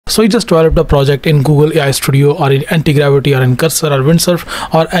So you just developed a project in Google AI Studio or in AntiGravity or in Cursor or Windsurf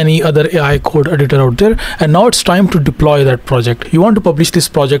or any other AI code editor out there, and now it's time to deploy that project. You want to publish this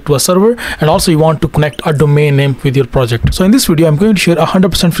project to a server, and also you want to connect a domain name with your project. So in this video, I'm going to share a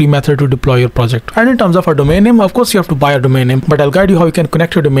 100% free method to deploy your project. And in terms of a domain name, of course you have to buy a domain name, but I'll guide you how you can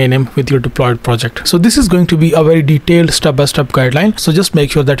connect your domain name with your deployed project. So this is going to be a very detailed step-by-step guideline, so just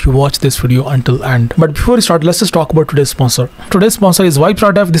make sure that you watch this video until end. But before we start, let's just talk about today's sponsor. Today's sponsor is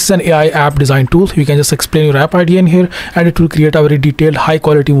Vibes.dev. This is an AI app design tool. You can just explain your app idea in here, and it will create a very detailed,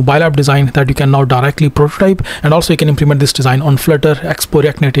 high-quality mobile app design that you can now directly prototype, and also you can implement this design on Flutter, Expo,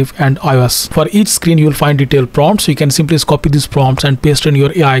 React Native, and iOS. For each screen, you will find detailed prompts, so you can simply just copy these prompts and paste in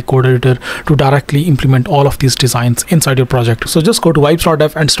your AI code editor to directly implement all of these designs inside your project. So just go to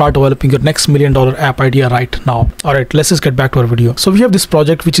Vibes.dev and start developing your next $1 million app idea right now. All right, let's just get back to our video. So we have this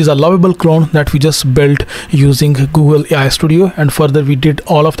project, which is a Lovable clone that we just built using Google AI Studio, and further we did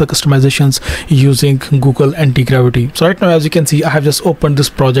all of the customizations using Google AntiGravity. So right now, as you can see, I have just opened this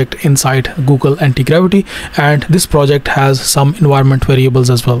project inside Google AntiGravity, and this project has some environment variables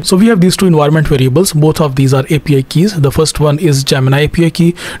as well. So we have these two environment variables. Both of these are API keys. The first one is Gemini API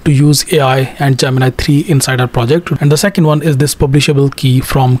key to use AI and Gemini 3 inside our project, and the second one is this publishable key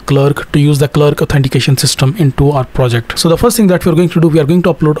from Clerk to use the Clerk authentication system into our project. So the first thing that we're going to do, we are going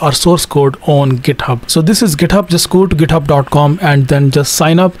to upload our source code on GitHub. So this is GitHub. Just go to github.com and then just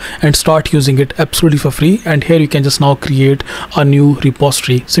sign up and start using it absolutely for free. And here you can just now create a new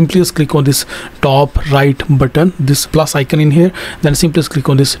repository. Simply just click on this top right button, this plus icon in here, then simply just click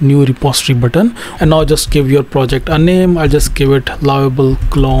on this new repository button, and now just give your project a name. I'll just give it Lovable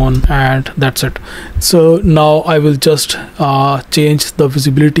clone, and that's it. So now I will just change the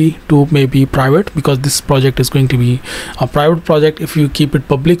visibility to maybe private, because this project is going to be a private project. If you keep it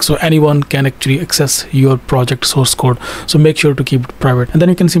public, so anyone can actually access your project source code, so make sure to keep it private. And then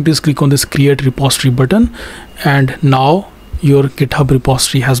you can simply just click on this create repository button, and now your GitHub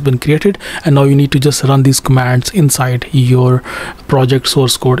repository has been created, and now you need to just run these commands inside your project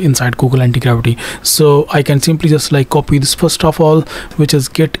source code inside Google AntiGravity. So I can simply just like copy this first of all, which is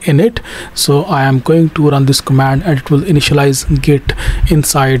git init. So I am going to run this command, and it will initialize Git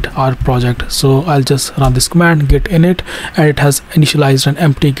inside our project. So I'll just run this command git init, and it has initialized an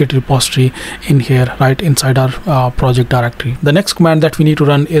empty Git repository in here right inside our project directory. The next command that we need to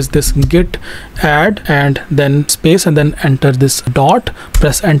run is this git add and then space and then enter this dot,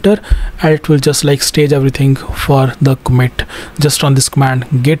 press enter, and it will just like stage everything for the commit. Just run this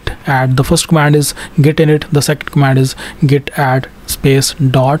command git add. The first command is git init, the second command is git add space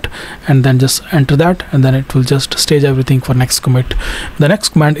dot, and then just enter that, and then it will just stage everything for next commit. The next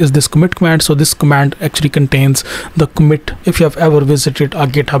command is this commit command. So this command actually contains the commit. If you have ever visited a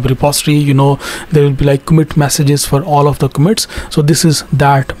GitHub repository, you know there will be like commit messages for all of the commits. So this is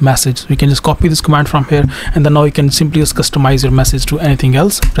that message. You can just copy this command from here, and then now you can simply just customize your message to anything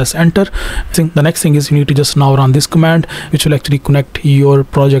else. Press enter. The next thing is you need to just now run this command, which will actually connect your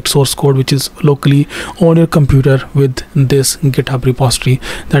project source code, which is locally on your computer, with this GitHub repository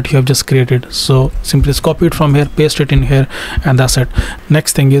that you have just created. So simply just copy it from here, paste it in here, and that's it.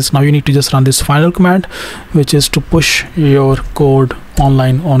 Next thing is now you need to just run this final command, which is to push your code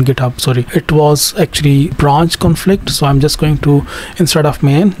online on GitHub. Sorry, it was actually branch conflict, so I'm just going to, instead of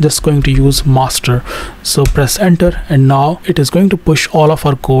main, just going to use master. So press enter, and now it is going to push all of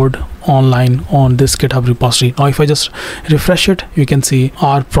our code online on this GitHub repository. Now if I just refresh it, you can see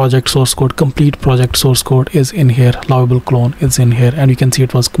our project source code, complete project source code is in here. Lovable clone is in here, and you can see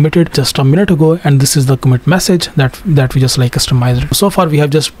it was committed just a minute ago, and this is the commit message that we just like customized. So far we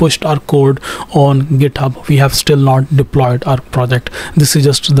have just pushed our code on GitHub. We have still not deployed our project. This is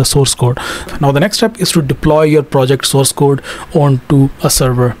just the source code. Now the next step is to deploy your project source code onto a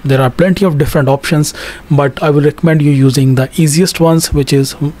server. There are plenty of different options, but I will recommend you using the easiest ones, which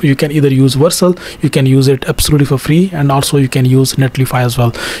is you can either use Vercel, you can use it absolutely for free, and also you can use Netlify as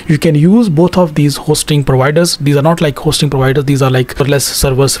well. You can use both of these hosting providers. These are not like hosting providers, these are like serverless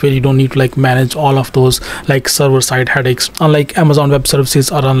servers where you don't need to like manage all of those like server side headaches. Unlike Amazon Web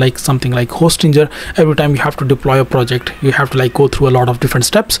Services or unlike something like Hostinger, every time you have to deploy a project, you have to like go through a lot of different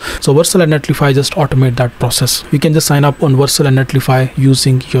steps. So Vercel and Netlify just automate that process. You can just sign up on Vercel and Netlify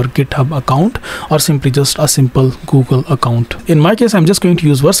using your GitHub account, or simply just a simple Google account. In my case, I'm just going to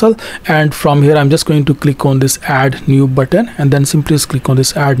use Vercel, and from here I'm just going to click on this add new button, and then simply just click on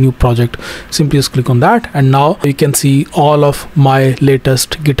this add new project. Simply just click on that, and now you can see all of my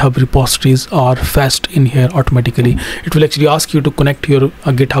latest GitHub repositories are fetched in here automatically. It will actually ask you to connect your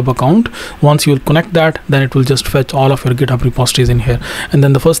GitHub account. Once you will connect that, then it will just fetch all of your GitHub repositories in here. And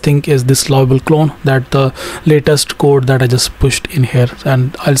then the first thing is this Lovable clone, that the latest code that I just pushed in here,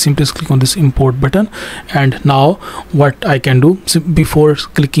 and I'll simply click on this import button. And now what I can do, before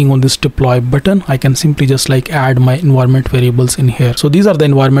clicking on this deploy button, I can simply just like add my environment variables in here. So these are the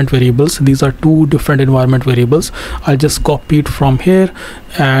environment variables. These are two different environment variables. I'll just copy it from here,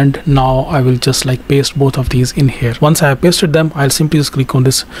 and now I will just like paste both of these in here. Once I have pasted them, I'll simply just click on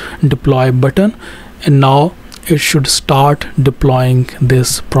this deploy button, and now it should start deploying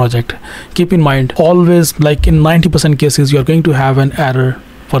this project. Keep in mind, always, like in 90% cases, you're going to have an error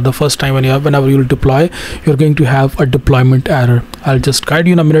for the first time. Whenever you will deploy, you're going to have a deployment error. I'll just guide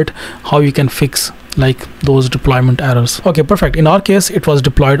you in a minute how you can fix like those deployment errors. Okay, perfect. In our case, it was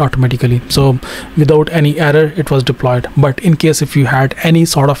deployed automatically, so without any error it was deployed. But in case if you had any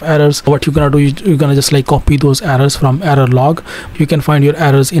sort of errors, what you're gonna do, you're gonna just like copy those errors from error log. You can find your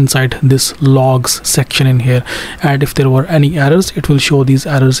errors inside this logs section in here, and if there were any errors, it will show these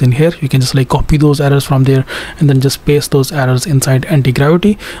errors in here. You can just like copy those errors from there and then just paste those errors inside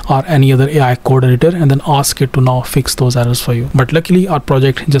AntiGravity or any other AI code editor, and then ask it to now fix those errors for you. But luckily our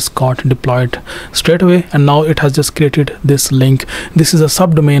project just got deployed straight away, and now it has just created this link. This is a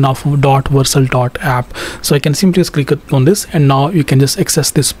subdomain of .vercel.app, so I can simply just click on this, and now you can just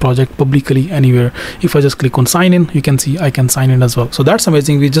access this project publicly anywhere. If I just click on sign in, you can see I can sign in as well. So that's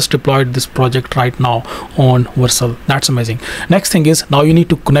amazing. We just deployed this project right now on Vercel. That's amazing. Next thing is, now you need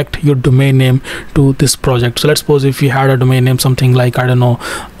to connect your domain name to this project. So let's suppose if you had a domain name something like, I don't know,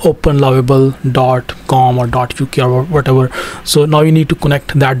 openlovable.com or .uk or whatever. So now you need to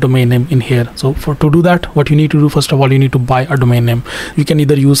connect that domain name in here. So to do that, what you need to do, first of all, you need to buy a domain name. You can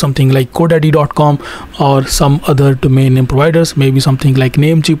either use something like GoDaddy.com or some other domain name providers, maybe something like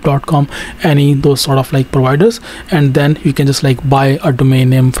Namecheap.com, any those sort of like providers, and then you can just like buy a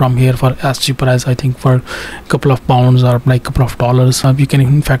domain name from here for as cheaper as, I think, for a couple of pounds or like a couple of dollars. You can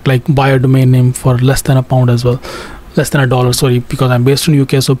in fact like buy a domain name for less than a pound as well. Less than $1, sorry, because I'm based in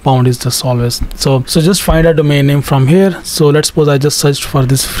UK, so pound is just always. So just find a domain name from here. So let's suppose I just searched for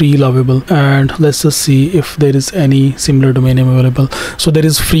this free Lovable, and let's just see if there is any similar domain name available. So there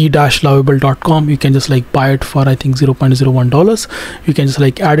is free-lovable.com. you can just like buy it for, I think, $0.01. You can just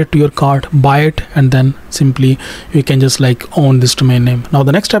like add it to your cart, buy it, and then simply you can just like own this domain name. Now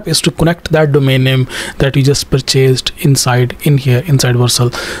the next step is to connect that domain name that you just purchased inside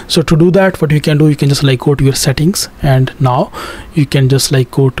Vercel. So to do that, what you can do, you can just like go to your settings, and now you can just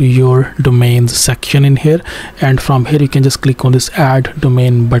like go to your domains section in here, and from here you can just click on this add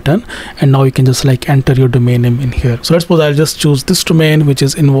domain button, and now you can just like enter your domain name in here. So let's suppose I'll just choose this domain, which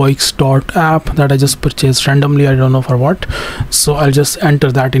is invoice.app, that I just purchased randomly, I don't know for what. So I'll just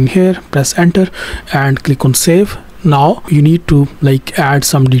enter that in here, press enter, and click on save. Now you need to like add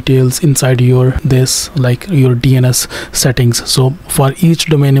some details inside your like your DNS settings. So for each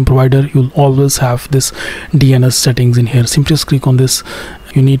domain name provider, you'll always have this DNS settings in here. Simply just click on this.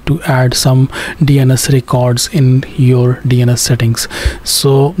 You need to add some DNS records in your DNS settings.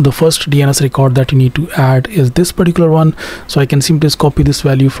 So the first DNS record that you need to add is this particular one. So I can simply just copy this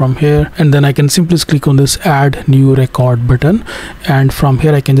value from here, and then I can simply just click on this add new record button, and from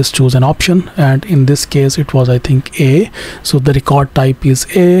here I can just choose an option, and in this case it was, I think, A. So the record type is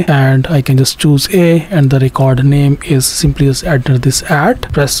A, and I can just choose A, and the record name is simply just enter this add,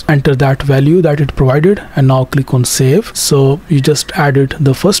 press enter that value that it provided, and now click on save. So you just added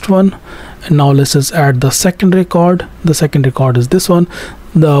the first one, and now let's just add the second record. The second record is this one.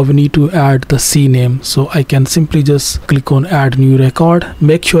 We need to add the CNAME. So I can simply just click on add new record.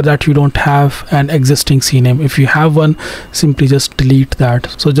 Make sure that you don't have an existing CNAME. If you have one, simply just delete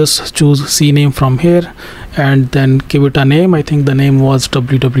that. So just choose CNAME from here, and then give it a name. I think the name was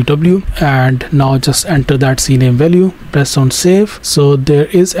www, and now just enter that CNAME value, press on save. So there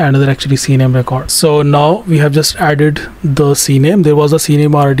is another actually CNAME record. So now we have just added the CNAME. There was a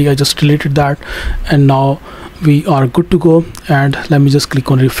CNAME already, I just deleted that, and now we are good to go. And let me just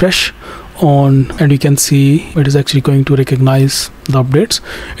click on refresh on, and you can see it is actually going to recognize the updates.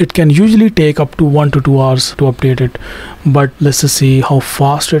 It can usually take up to 1 to 2 hours to update it, but let's just see how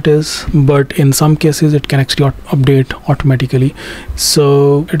fast it is. But in some cases it can actually update automatically.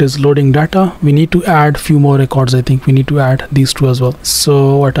 So it is loading data. We need to add few more records. I think we need to add these two as well.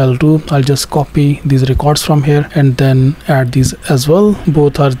 So what I'll do, I'll just copy these records from here and then add these as well.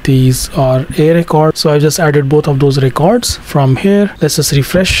 These are A records. So I just added both of those records from here. Let's just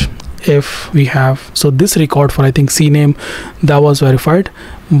refresh if we have. So this record for, I think, CNAME, that was verified,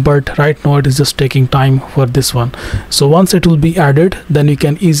 but right now it is just taking time for this one. So once it will be added, then you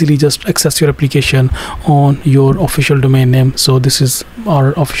can easily just access your application on your official domain name. So this is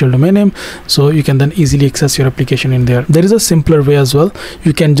our official domain name, so you can then easily access your application in there. There is a simpler way as well.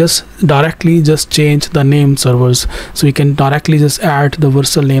 You can just directly just change the name servers. So you can directly just add the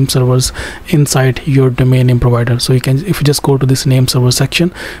Vercel name servers inside your domain name provider. So you can, if you just go to this name server section,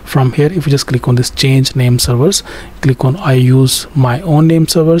 from here if you just click on this change name servers, click on I use my own name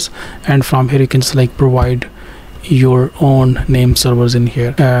servers, and from here you can just like provide your own name servers in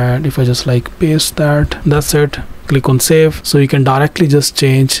here. And if I just like paste that, that's it. Click on save. So you can directly just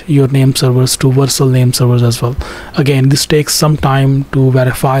change your name servers to Vercel name servers as well. Again, this takes some time to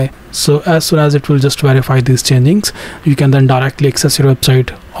verify. So as soon as it will just verify these changings, you can then directly access your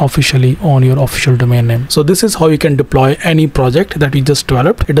website officially on your official domain name. So this is how you can deploy any project that you just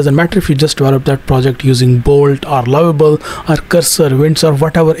developed. It doesn't matter if you just developed that project using Bolt or Lovable or Cursor, Windsurf,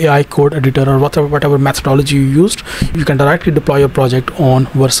 whatever AI code editor or whatever methodology you used, you can directly deploy your project on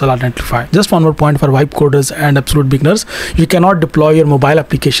Vercel Netlify. Just one more point for vibe coders and absolute beginners: you cannot deploy your mobile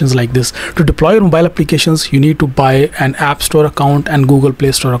applications like this. To deploy your mobile applications, you need to buy an App Store account and Google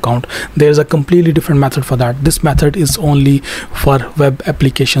Play Store account. There's a completely different method for that. This method is only for web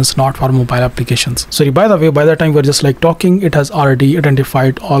applications, not for mobile applications. So by the way, by the time we're just like talking, it has already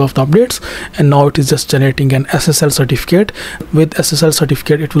identified all of the updates, and now it is just generating an SSL certificate. With SSL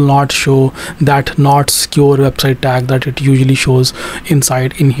certificate, it will not show that not secure website tag that it usually shows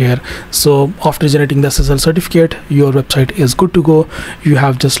inside in here. So after generating the SSL certificate, your website is good to go. You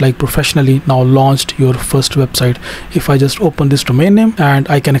have just like professionally now launched your first website. If I just open this domain name, and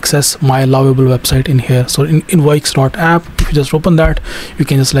I can access my Lovable website in here. So in invoice.app, if you just open that, you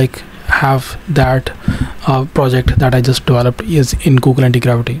can just like have that project that I just developed is in Google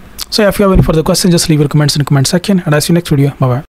AntiGravity. So if you have any further questions, just leave your comments in the comment section, and I'll see you next video. Bye bye.